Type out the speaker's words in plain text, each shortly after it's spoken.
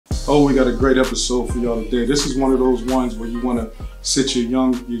Oh, we got a great episode for y'all today. This is one of those ones where you want to sit your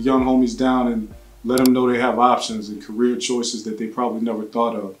young homies down and let them know they have options and career choices that they probably never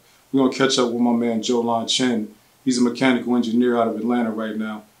thought of. We're going to catch up with my man Joelon Chinn. He's a mechanical engineer out of Atlanta right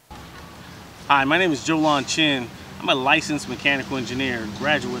now. Hi, my name is Joelon Chinn. I'm a licensed mechanical engineer,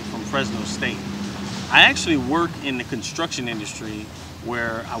 graduate from Fresno State. I actually work in the construction industry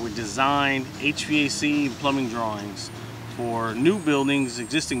where I would design HVAC and plumbing drawings for new buildings,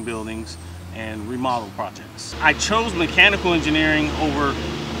 existing buildings, and remodel projects. I chose mechanical engineering over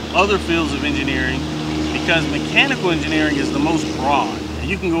other fields of engineering because mechanical engineering is the most broad.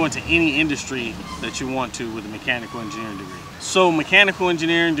 You can go into any industry that you want to with a mechanical engineering degree. So mechanical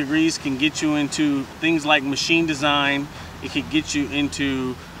engineering degrees can get you into things like machine design. It can get you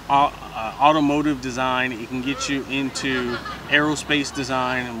into automotive design. It can get you into aerospace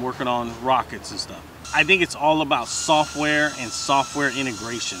design and working on rockets and stuff. I think it's all about software and software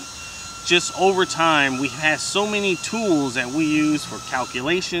integration. Just over time, we have so many tools that we use for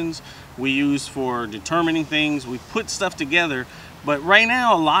calculations, we use for determining things, we put stuff together, but right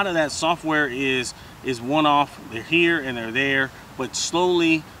now a lot of that software is one-off. They're here and they're there, but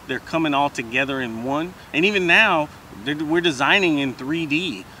slowly they're coming all together in one. And even now, we're designing in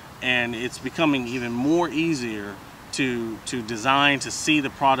 3D, and it's becoming even more easier to design, to see the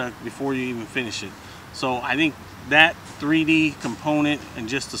product before you even finish it. So I think that 3D component and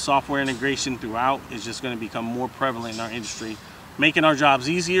just the software integration throughout is just going to become more prevalent in our industry, making our jobs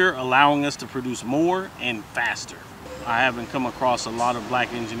easier, allowing us to produce more and faster. I haven't come across a lot of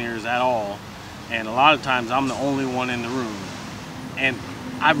black engineers at all, and a lot of times I'm the only one in the room. And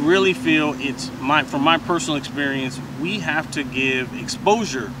I really feel from my personal experience, we have to give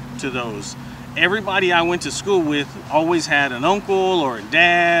exposure to those. Everybody I went to school with always had an uncle or a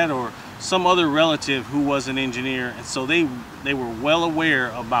dad or some other relative who was an engineer, and so they were well aware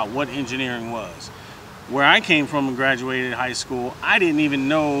about what engineering was. Where I came from and graduated high school, I didn't even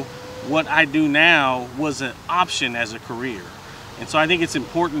know what I do now was an option as a career. And so I think it's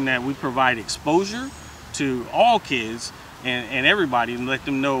important that we provide exposure to all kids and everybody and let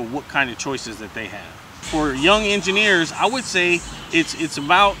them know what kind of choices that they have. For young engineers, I would say it's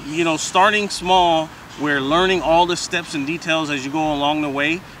about, starting small, where learning all the steps and details as you go along the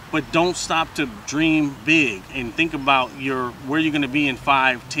way, but don't stop to dream big and think about where you're going to be in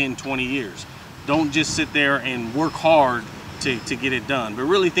 5, 10, 20 years. Don't just sit there and work hard to get it done, but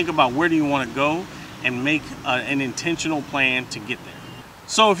really think about where do you want to go and make an intentional plan to get there.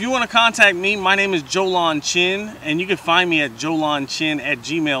 So if you want to contact me, my name is Joelon Chinn, and you can find me at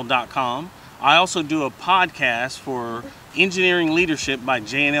joelonchin@gmail.com. I also do a podcast for Engineering Leadership by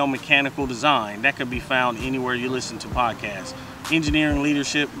J&L Mechanical Design. That can be found anywhere you listen to podcasts. Engineering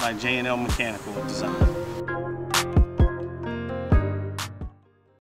Leadership by J&L Mechanical Design.